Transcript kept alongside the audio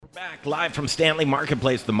Back live from Stanley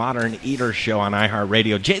Marketplace, the Modern Eater Show on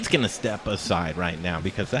iHeartRadio. Jay's going to step aside right now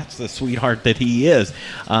because that's the sweetheart that he is.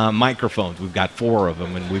 Microphones, we've got 4 of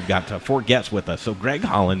them, and we've got 4 guests with us. So Greg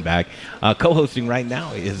Hollenbach, co-hosting right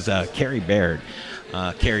now, is Carrie Baird.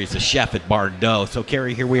 Carrie's a chef at Bardot. So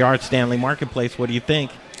Carrie, here we are at Stanley Marketplace. What do you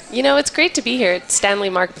think? You know, it's great to be here. Stanley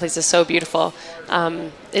Marketplace is so beautiful.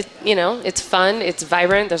 It's fun. It's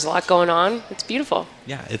vibrant. There's a lot going on. It's beautiful.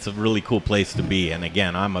 Yeah, it's a really cool place to be. And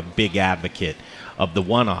again, I'm a big advocate of the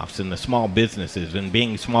one-offs and the small businesses. And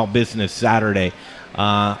being Small Business Saturday,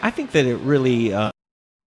 I think that it really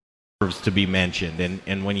to be mentioned,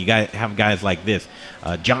 and when you have guys like this,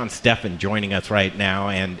 Stephan joining us right now,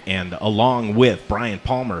 and along with Brian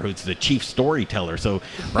Palmer, who's the chief storyteller. So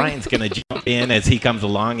Brian's going to jump in as he comes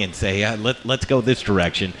along and say, let's go this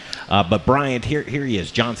direction. But Brian, here he is,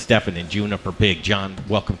 Stephan and Juniper Pig. John,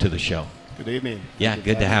 welcome to the show. Good evening. Yeah,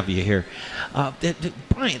 good to have you here.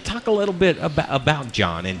 Brian, talk a little bit about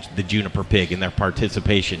John and the Juniper Pig and their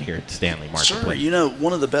participation here at Stanley Marketplace. Sure. You know,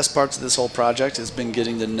 one of the best parts of this whole project has been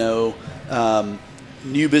getting to know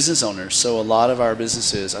new business owners. So a lot of our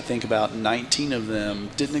businesses, I think about 19 of them,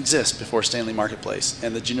 didn't exist before Stanley Marketplace.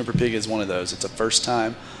 And the Juniper Pig is one of those. It's a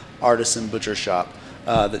first-time artisan butcher shop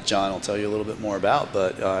that John will tell you a little bit more about.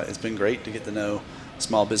 But it's been great to get to know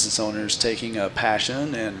small business owners taking a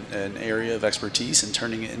passion and an area of expertise and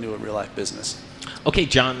turning it into a real-life business. Okay,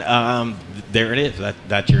 John, there it is.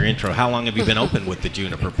 That's your intro. How long have you been open with the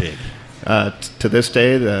Juniper Pig? To this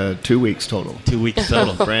day, 2 weeks total. 2 weeks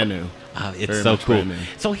total. Brand new. It's Very so much cool. brand new.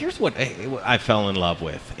 So here's what I fell in love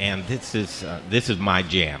with, and this is my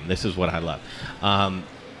jam. This is what I love.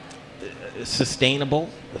 Sustainable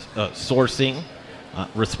sourcing,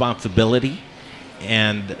 responsibility,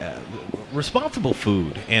 and responsible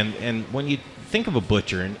food. And when you think of a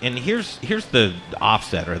butcher, and here's the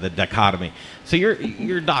offset or the dichotomy. So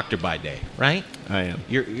you're a doctor by day, right? I am.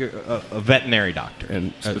 You're a veterinary doctor,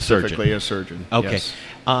 And surgeon. specifically a surgeon. Okay. Yes.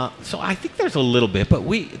 So I think there's a little bit, but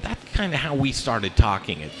that's kind of how we started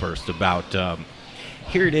talking at first about,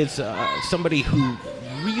 here it is, somebody who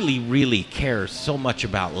really, really cares so much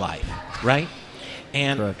about life, right?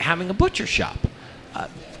 And Correct. having a butcher shop.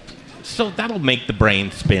 So that'll make the brain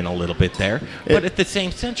spin a little bit there. But at the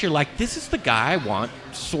same sense, you're like, this is the guy I want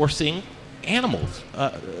sourcing animals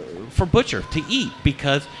for butcher to eat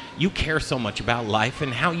because you care so much about life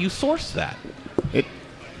and how you source that.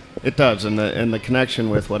 It does, and the connection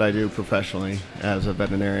with what I do professionally as a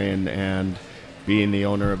veterinarian and being the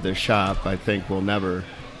owner of this shop, I think we'll never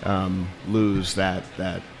lose that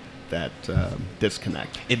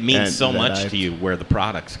disconnect. It means And so that much to you where the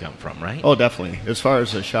products come from, right? Oh, definitely. As far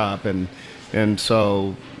as the shop, and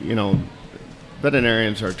so, you know,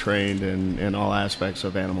 veterinarians are trained in all aspects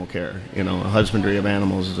of animal care. You know, husbandry of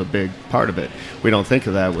animals is a big part of it. We don't think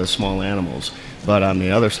of that with small animals, but on the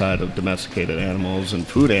other side of domesticated animals and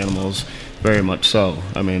food animals, very much so.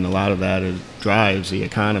 I mean, a lot of that drives the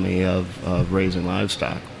economy of raising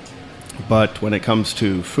livestock. But when it comes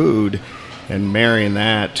to food, and marrying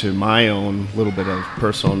that to my own little bit of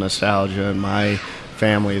personal nostalgia and my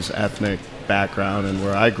family's ethnic background and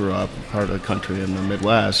where I grew up, part of the country in the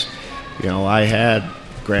Midwest, you know, I had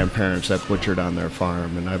grandparents that butchered on their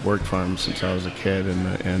farm, and I've worked farms since I was a kid,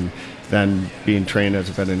 and then being trained as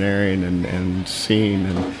a veterinarian and seeing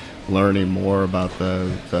and learning more about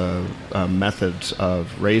the methods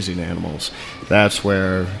of raising animals. That's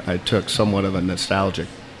where I took somewhat of a nostalgic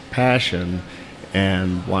passion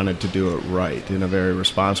and wanted to do it right in a very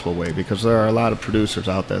responsible way, because there are a lot of producers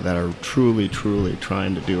out there that are truly, truly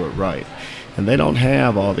trying to do it right. And they don't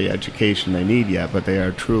have all the education they need yet, but they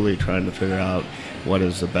are truly trying to figure out what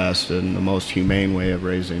is the best and the most humane way of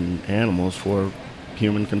raising animals for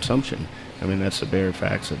human consumption. I mean, that's the bare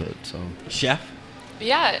facts of it. So, Chef?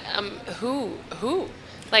 Yeah. Who?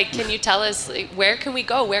 Like, can you tell us, like, where can we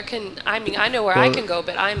go? I know where I can go,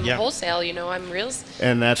 but I'm wholesale, you know, I'm reals.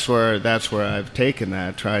 And that's where I've taken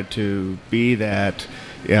that, tried to be that,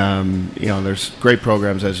 you know, there's great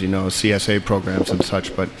programs, as you know, CSA programs and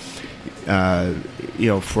such, but, you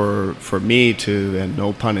know, for me to, and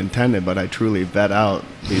no pun intended, but I truly vet out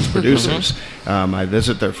these producers. I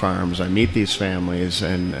visit their farms, I meet these families,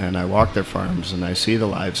 and I walk their farms, and I see the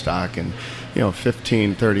livestock, and, you know,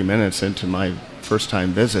 15, 30 minutes into my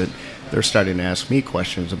first-time visit, they're starting to ask me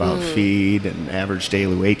questions about feed and average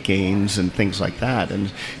daily weight gains and things like that,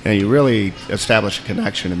 and you really establish a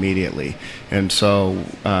connection immediately. And so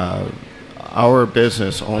our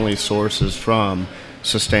business only sources from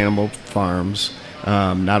sustainable farms,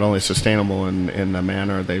 not only sustainable in the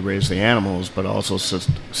manner they raise the animals, but also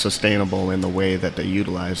sustainable in the way that they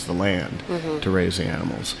utilize the land to raise the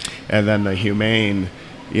animals. And then the humane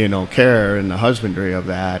care and the husbandry of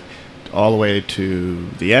that, all the way to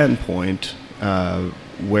the end point.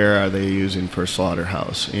 Where are they using for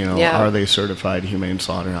slaughterhouse? Are they certified humane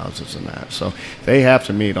slaughterhouses and that? So they have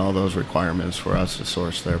to meet all those requirements for us to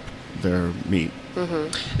source their meat.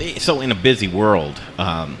 Mm-hmm. So in a busy world,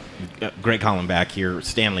 Greg Hollenbach here,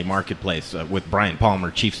 Stanley Marketplace, with Brian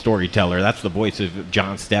Palmer, chief storyteller. That's the voice of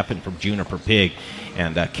John Stephan from Juniper Pig,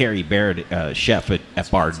 and Carrie Baird, chef at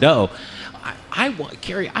Bardot.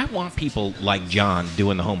 I want people like John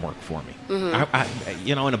doing the homework for me. Mm-hmm.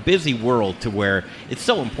 In a busy world to where it's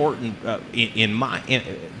so important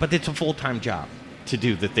but it's a full-time job to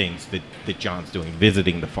do the things that John's doing,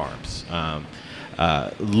 visiting the farms,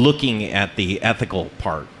 looking at the ethical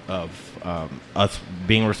part of us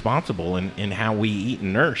being responsible in how we eat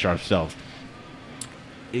and nourish ourselves.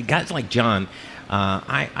 Guys like John,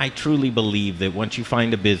 I truly believe that once you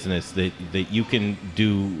find a business that you can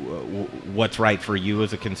do what's right for you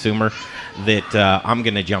as a consumer, that I'm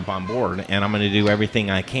going to jump on board and I'm going to do everything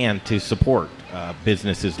I can to support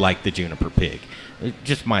businesses like the Juniper Pig.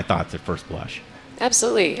 Just my thoughts at first blush.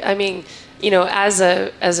 Absolutely. I mean, as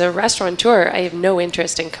a restaurateur, I have no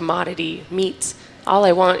interest in commodity meats. All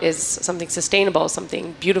I want is something sustainable,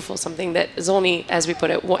 something beautiful, something that is only, as we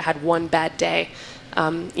put it, had one bad day.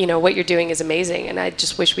 What you're doing is amazing, and I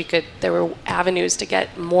just wish there were avenues to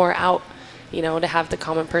get more out, to have the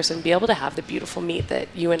common person be able to have the beautiful meat that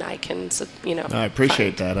you and I can, I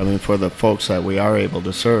appreciate that. I mean, for the folks that we are able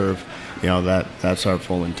to serve, that's our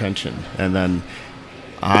full intention. And then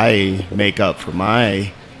I make up for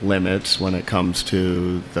my limits when it comes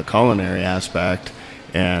to the culinary aspect.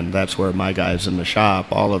 And that's where my guys in the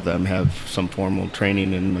shop, all of them have some formal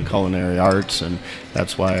training in the culinary arts, and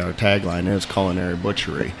that's why our tagline is Culinary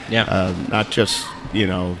Butchery. Yeah. Not just,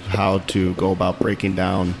 how to go about breaking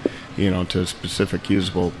down, to specific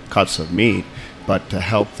usable cuts of meat, but to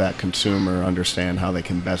help that consumer understand how they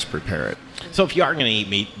can best prepare it. So if you are going to eat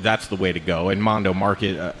meat, that's the way to go. In Mondo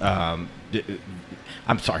Market, I'm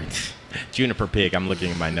sorry, Juniper Pig, I'm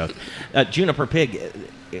looking at my notes. Juniper Pig,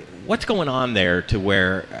 what's going on there to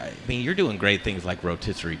where, you're doing great things like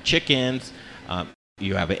rotisserie chickens,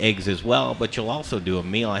 you have eggs as well, but you'll also do a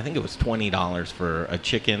meal. I think it was $20 for a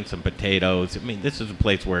chicken, some potatoes. This is a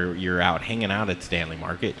place where you're out hanging out at Stanley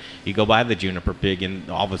Market. You go by the Juniper Pig, and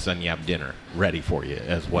all of a sudden you have dinner ready for you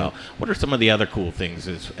as well. What are some of the other cool things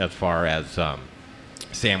as far as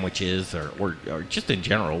sandwiches or just in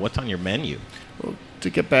general? What's on your menu? Well, to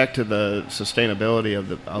get back to the sustainability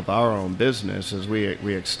of our own business, as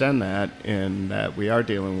we extend that in that we are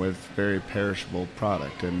dealing with very perishable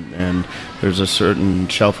product, and there's a certain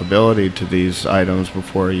shelfability to these items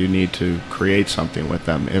before you need to create something with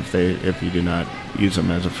them if you do not use them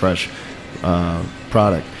as a fresh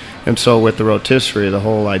product. And so with the rotisserie, the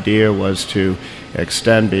whole idea was to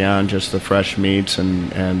extend beyond just the fresh meats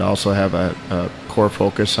and also have a core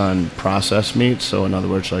focus on processed meats. So in other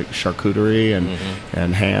words, like charcuterie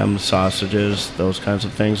and ham, sausages, those kinds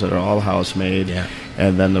of things that are all house made. Yeah.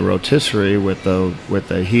 And then the rotisserie with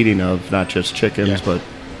the heating of not just chickens, but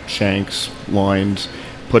shanks, loins,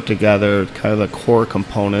 put together kind of the core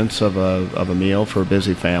components of a meal for a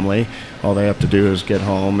busy family. All they have to do is get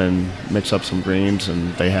home and mix up some greens,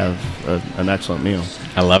 and they have an excellent meal.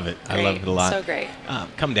 I love it. Great. I love it a lot. So great.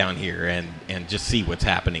 Come down here and just see what's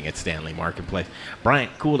happening at Stanley Marketplace. Brian,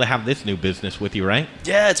 cool to have this new business with you, right?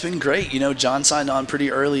 Yeah, it's been great. John signed on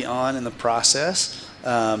pretty early on in the process.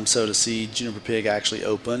 So to see Juniper Pig actually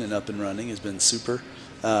open and up and running has been super.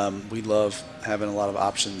 We love having a lot of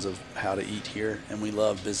options of how to eat here, and we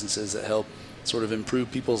love businesses that help sort of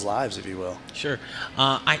improve people's lives, if you will. Sure.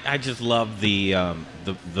 I just love the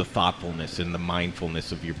thoughtfulness and the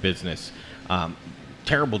mindfulness of your business.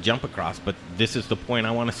 Terrible jump across, but this is the point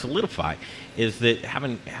I want to solidify, is that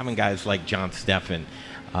having guys like John Stephan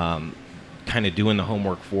kind of doing the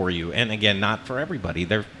homework for you, and again, not for everybody.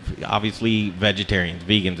 They're obviously vegetarians,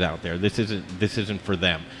 vegans out there. This isn't for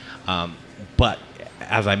them. But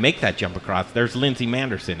as I make that jump across, there's Lindsay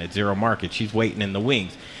Manderson at Zero Market. She's waiting in the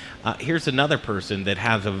wings. Here's another person that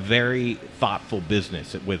has a very thoughtful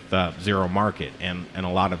business with Zero Market and a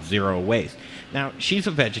lot of zero waste. Now, she's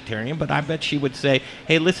a vegetarian, but I bet she would say,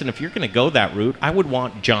 hey, listen, if you're going to go that route, I would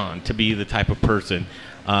want John to be the type of person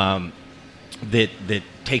that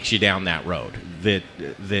takes you down that road.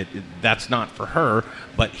 That's not for her,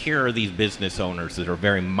 but here are these business owners that are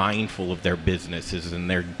very mindful of their businesses, and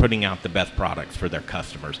they're putting out the best products for their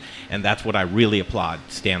customers. And that's what I really applaud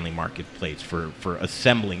Stanley Marketplace for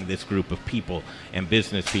assembling this group of people and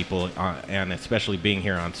business people, and especially being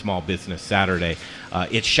here on Small Business Saturday.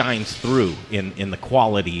 It shines through in the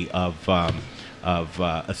quality of of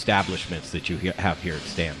establishments that you have here at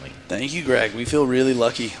Stanley. Thank you, Greg. We feel really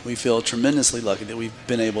lucky. We feel tremendously lucky that we've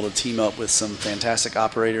been able to team up with some fantastic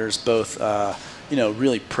operators, both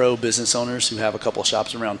really pro business owners who have a couple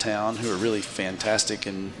shops around town who are really fantastic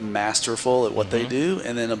and masterful at what they do,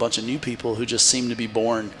 and then a bunch of new people who just seem to be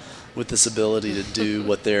born with this ability to do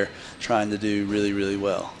what they're trying to do really, really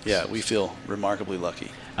well. Yeah, we feel remarkably lucky.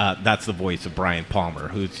 That's the voice of Brian Palmer,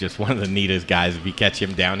 who's just one of the neatest guys. If you catch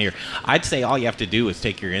him down here, I'd say all you have to do is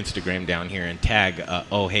take your Instagram down here and tag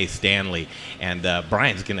 "Oh Hey Stanley," and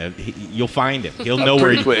Brian's you'll find him. He'll know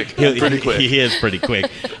pretty quick. He is pretty quick.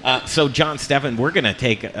 So, John, Stephan, we're gonna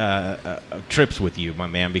take trips with you, my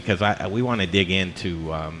man, because we want to dig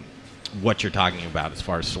into what you're talking about as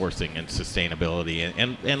far as sourcing and sustainability,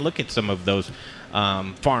 and look at some of those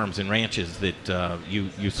farms and ranches that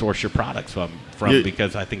you source your products from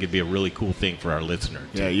because I think it'd be a really cool thing for our listener.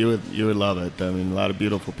 Yeah, you would love it. I mean, a lot of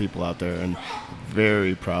beautiful people out there, and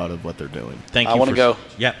very proud of what they're doing. Thank you. I want to go.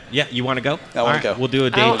 Yeah. You want to go? I want to go. We'll do a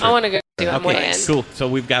day trip. I want to go. I'm way Okay, in. cool. So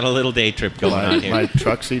we've got a little day trip going on here. My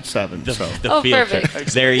truck seats 7. The So field perfect. trip.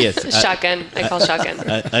 There he is. Shotgun. I call shotgun.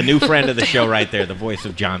 A new friend of the show right there, the voice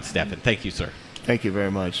of John Stephan. Thank you, sir. thank you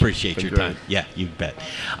very much. Appreciate Been your great. time. Yeah, you bet.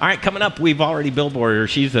 All right, coming up, we've already billboarded her.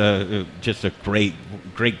 She's just a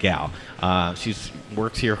great gal. She's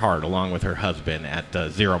works here hard along with her husband at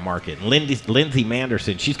Zero Market. And Lindsay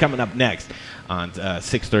Manderson, she's coming up next on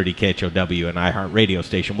 630 KHOW and iHeart Radio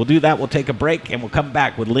Station. We'll do that. We'll take a break, and we'll come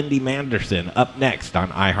back with Lindy Manderson up next on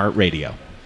iHeart Radio.